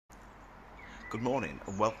Good morning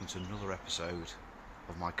and welcome to another episode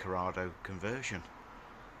of my Corrado conversion.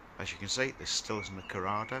 As you can see, this still isn't a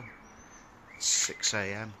Corrado. It's 6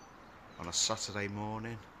 AM on a Saturday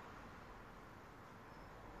morning.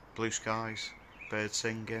 Blue skies, birds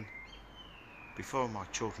singing. Before my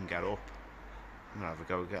children get up, I'm going to have a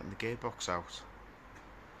go at getting the gearbox out.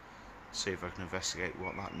 See if I can investigate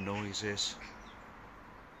what that noise is.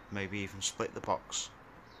 Maybe even split the box.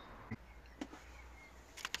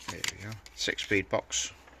 Here we go, 6-speed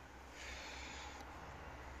box,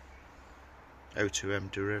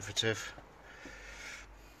 O2M derivative.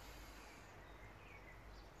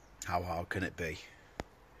 How hard can it be?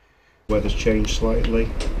 Weather's changed slightly.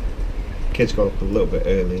 Kids got up a little bit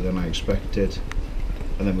earlier than I expected,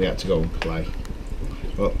 and then we had to go and play.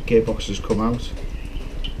 But gearbox has come out.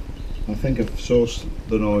 I think I've sourced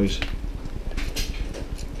the noise.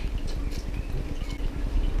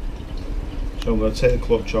 So I'm going to take the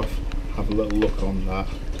clutch off, have a little look on that,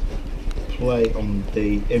 play on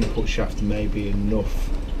the input shaft may be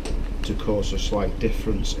enough to cause a slight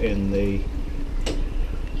difference in the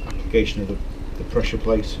application of the pressure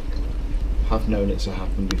plate. Have known it to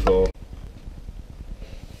happen before.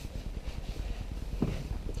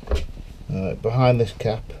 Behind this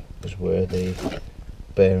cap is where the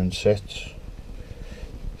bearing sits.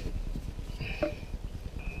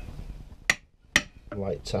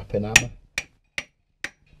 Light tapping hammer.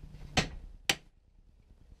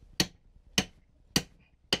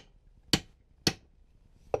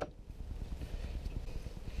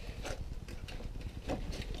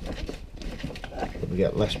 We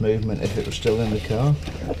get less movement if it was still in the car.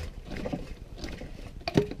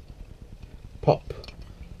 Pop.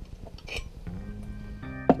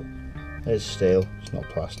 There's steel, it's not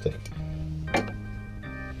plastic.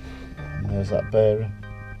 And there's that bearing.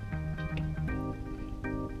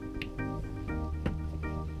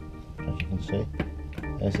 As you can see,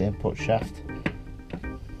 there's the input shaft.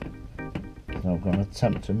 Now I'm going to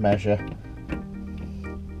attempt to measure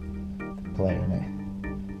the plate in it.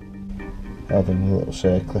 Having a little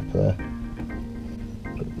circlip there.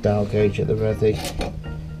 Dial gauge at the ready.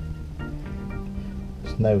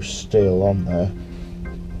 There's no steel on there.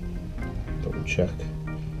 Double check.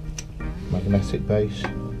 Magnetic base.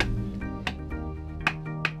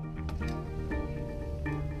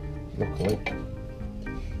 Luckily,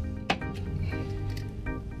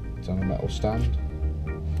 it's on a metal stand.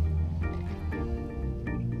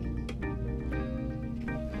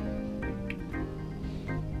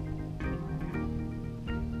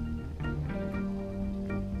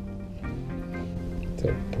 So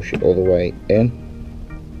push it all the way in.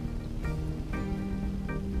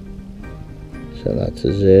 So that's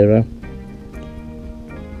a 0,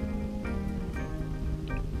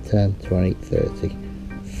 10, 20, 30,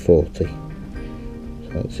 40. So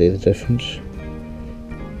let's see the difference.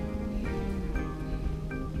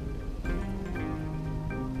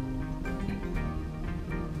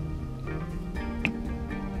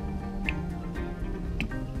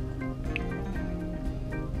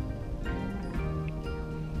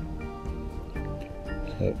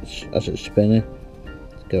 So as it's spinning,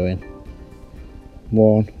 it's going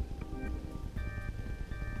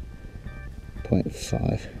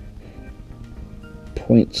 1.5,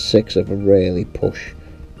 0.6 of a really push.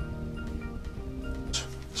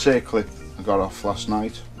 Circlip I got off last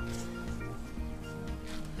night,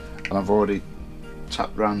 and I've already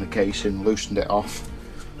tapped around the casing, loosened it off,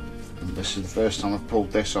 and this is the first time I've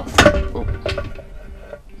pulled this off. Oh.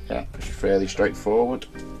 Yeah, it's fairly straightforward.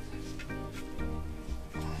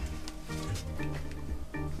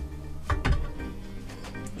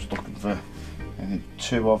 Looking for anything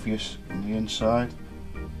too obvious on the inside.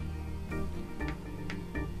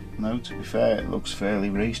 No, to be fair, it looks fairly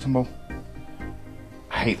reasonable.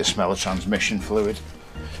 I hate the smell of transmission fluid.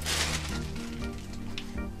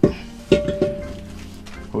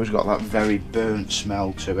 Always got that very burnt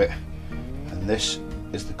smell to it, and this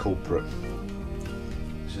is the culprit.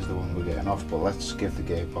 This is the one we're getting off, but let's give the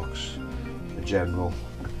gearbox a general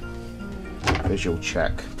visual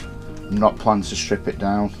check. I'm not planning to strip it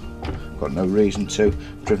down, got no reason to.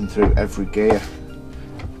 I've driven through every gear,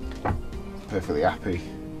 perfectly happy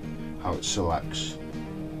how it selects.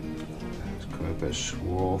 There's got a bit of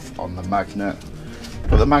swarf on the magnet,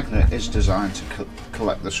 but the magnet is designed to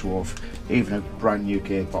collect the swarf. Even a brand new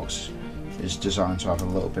gearbox is designed to have a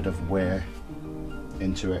little bit of wear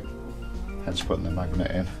into it, hence putting the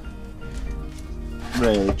magnet in.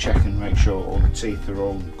 Really check and make sure all the teeth are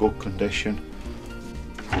all in good condition.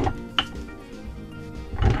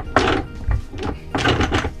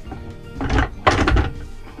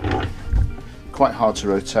 Quite hard to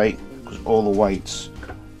rotate because all the weight's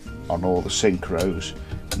on all the synchros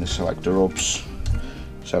and the selector hubs,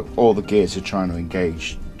 so all the gears are trying to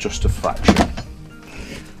engage just a fraction.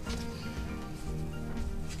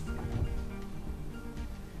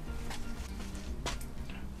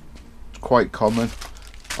 It's quite common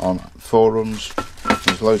on forums.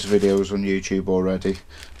 There's loads of videos on YouTube already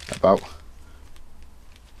about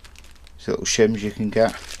these little shims you can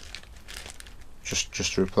get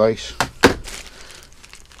just to replace.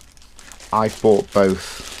 I've bought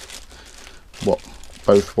both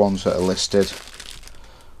ones that are listed.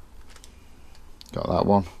 Got that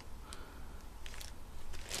one,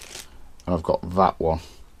 and I've got that one,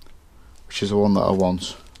 which is the one that I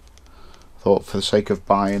want. Thought for the sake of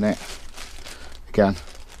buying it, again,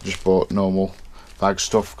 just bought normal bag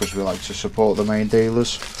stuff because we like to support the main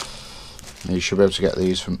dealers. And you should be able to get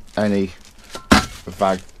these from any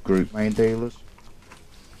bag group main dealers.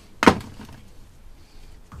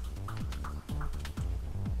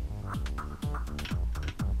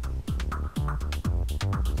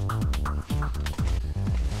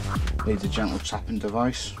 Needs a gentle tapping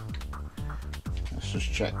device. Let's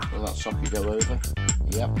just check, will that socket go over?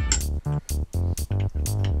 Yep.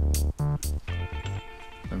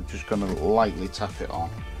 I'm just going to lightly tap it on.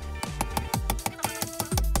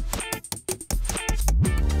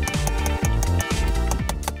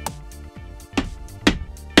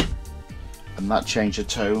 And that change of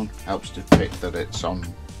tone helps depict that it's on.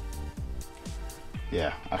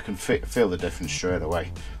 Yeah, I can feel the difference straight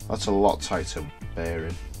away. That's a lot tighter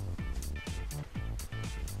bearing.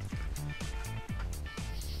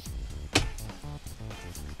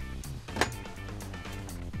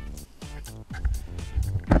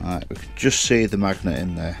 Right, we can just see the magnet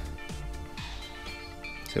in there.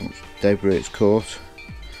 See how much debris it's caught.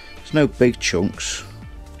 There's no big chunks.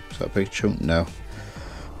 Is that a big chunk? No.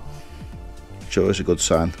 Sure, is a good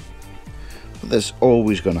sign. But there's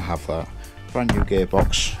always going to have that. Brand new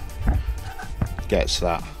gearbox gets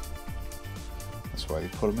that. That's why they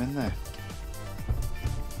put them in there.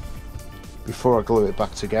 Before I glue it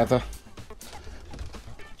back together,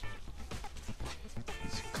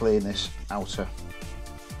 let's clean this outer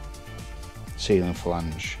sealant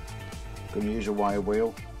flange. I'm going to use a wire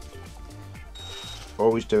wheel.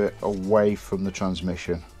 Always do it away from the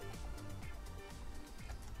transmission,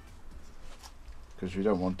 because we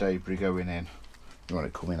don't want debris going in, we want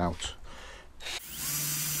it coming out.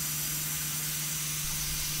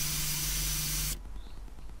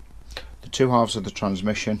 The two halves of the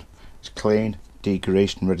transmission is clean,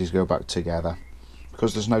 degreased and ready to go back together.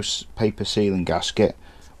 Because there's no paper sealing gasket,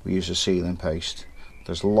 we use a sealing paste.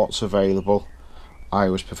 There's lots available. I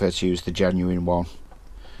always prefer to use the genuine one,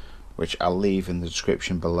 which I'll leave in the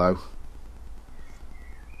description below.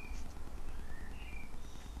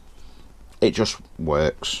 It just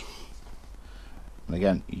works. And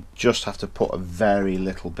again, you just have to put a very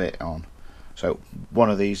little bit on. So one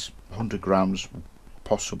of these 100 grams will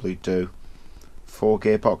possibly do 4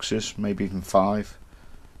 gearboxes, maybe even 5.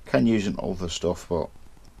 Can use in other stuff, but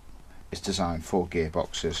it's designed for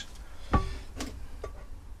gearboxes.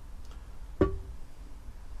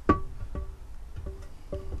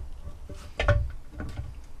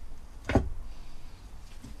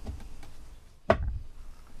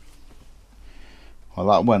 Well,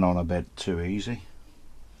 that went on a bit too easy.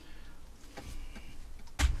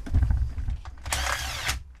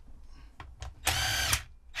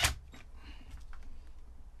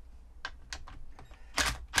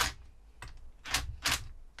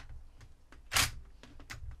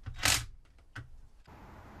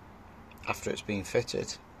 After it's been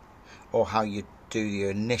fitted, or how you do your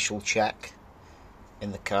initial check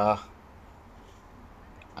in the car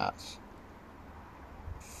at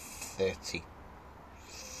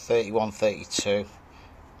 31, 32,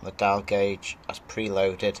 the dial gauge as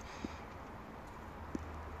preloaded.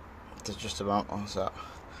 There's just about, what's that,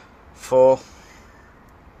 4.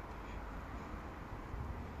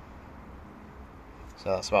 So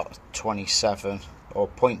that's about 27 or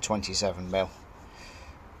 0.27 mil.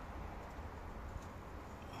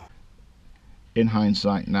 In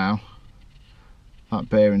hindsight now, that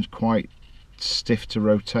bearing's quite stiff to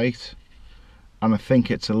rotate, and I think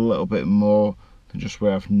it's a little bit more than just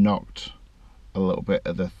where I've knocked a little bit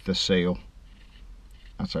of the seal.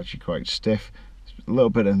 That's actually quite stiff. There's a little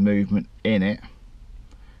bit of movement in it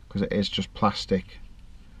because it is just plastic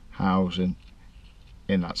housing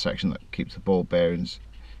in that section that keeps the ball bearings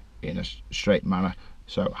in a straight manner.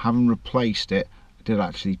 So having replaced it, I did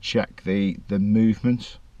actually check the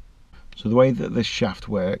movement. So the way that this shaft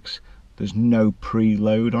works, there's no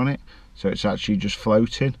preload on it, so it's actually just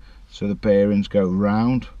floating, so the bearings go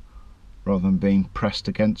round rather than being pressed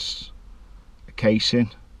against a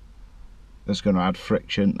casing. that's going to add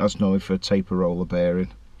friction. That's normally for a taper roller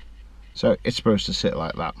bearing. So it's supposed to sit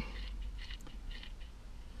like that.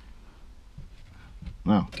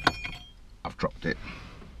 Now, I've dropped it.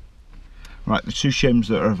 Right, the two shims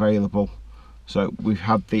that are available. So we've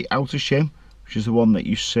had the outer shim, which is the one that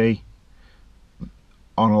you see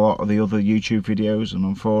on a lot of the other YouTube videos and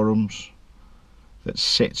on forums, that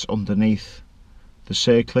sits underneath the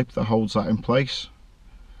circlip that holds that in place.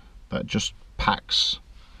 That just packs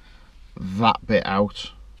that bit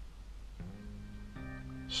out.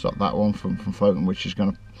 Stop that one from floating, which is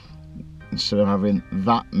going to, instead of having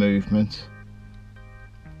that movement,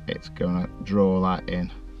 it's going to draw that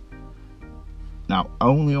in. Now,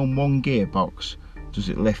 only on one gearbox does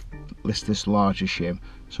it list this larger shim.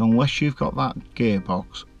 So unless you've got that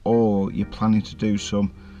gearbox, or you're planning to do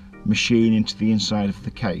some machining to the inside of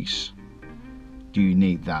the case, do you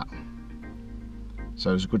need that? So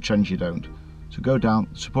there's a good chance you don't. So go down,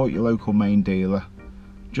 support your local main dealer,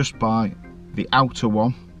 just buy the outer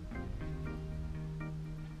one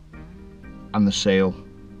and the seal,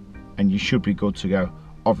 and you should be good to go.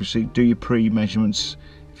 Obviously do your pre-measurements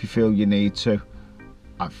if you feel you need to.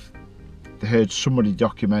 I've heard somebody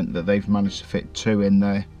document that they've managed to fit 2 in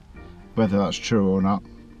there. Whether that's true or not,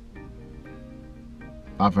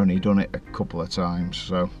 I've only done it a couple of times,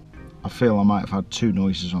 so I feel I might have had 2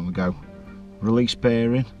 noises on the go. Release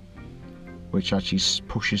bearing, which actually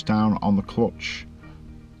pushes down on the clutch,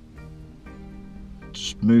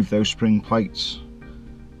 just move those spring plates.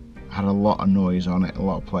 Had a lot of noise on it, a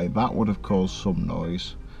lot of play. That would have caused some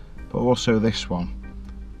noise. But also this one,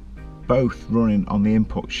 both running on the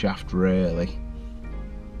input shaft really.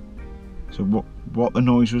 So what the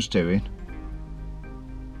noise was doing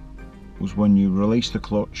was when you release the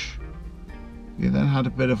clutch, you then had a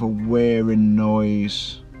bit of a whirring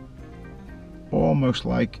noise, almost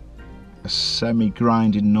like a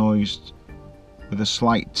semi-grinding noise with a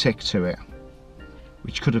slight tick to it,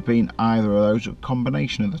 which could have been either of those, or a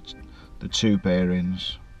combination of the 2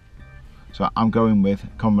 bearings. So I'm going with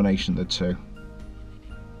a combination of the 2.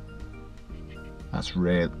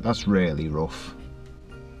 That's really rough.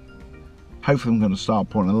 Hopefully I'm going to start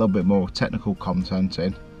putting a little bit more technical content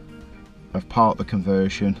in of part of the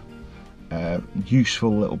conversion,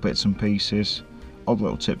 useful little bits and pieces, odd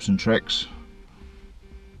little tips and tricks.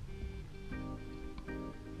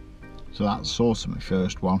 So that's sort of my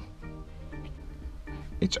first one.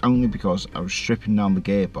 It's only because I was stripping down the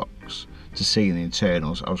gearbox to see the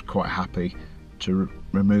internals. I was quite happy to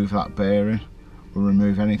remove that bearing or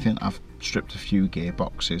remove anything. I've stripped a few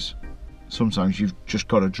gearboxes. Sometimes you've just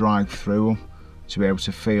got to drive through them to be able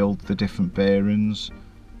to feel the different bearings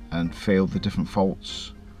and feel the different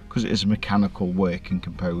faults, because it is a mechanical working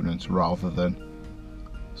component rather than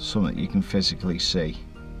something you can physically see.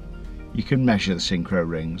 You can measure the synchro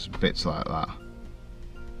rings, bits like that.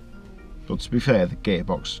 But to be fair, the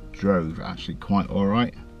gearbox drove actually quite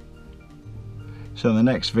alright. So the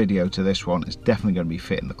next video to this one is definitely going to be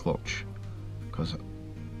fitting the clutch, because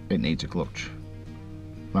it needs a clutch.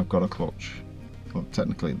 I've got a clutch. Well,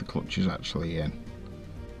 technically the clutch is actually in.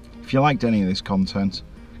 If you liked any of this content,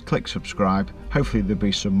 click subscribe. Hopefully there'll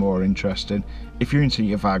be some more interesting. If you're into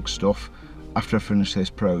your VAG stuff, after I finish this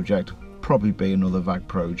project, probably be another VAG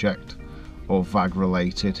project or VAG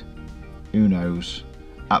related. Who knows?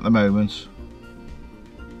 At the moment,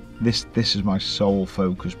 this is my sole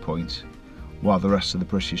focus point, while the rest of the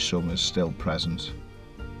British summer is still present.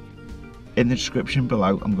 In the description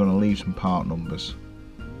below, I'm going to leave some part numbers.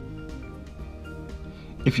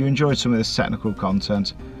 If you enjoyed some of this technical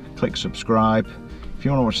content, click subscribe. If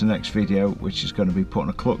you want to watch the next video, which is going to be putting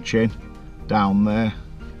a clutch in down there.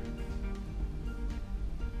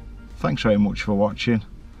 Thanks very much for watching.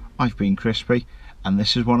 I've been Crispy, and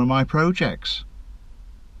this is one of my projects.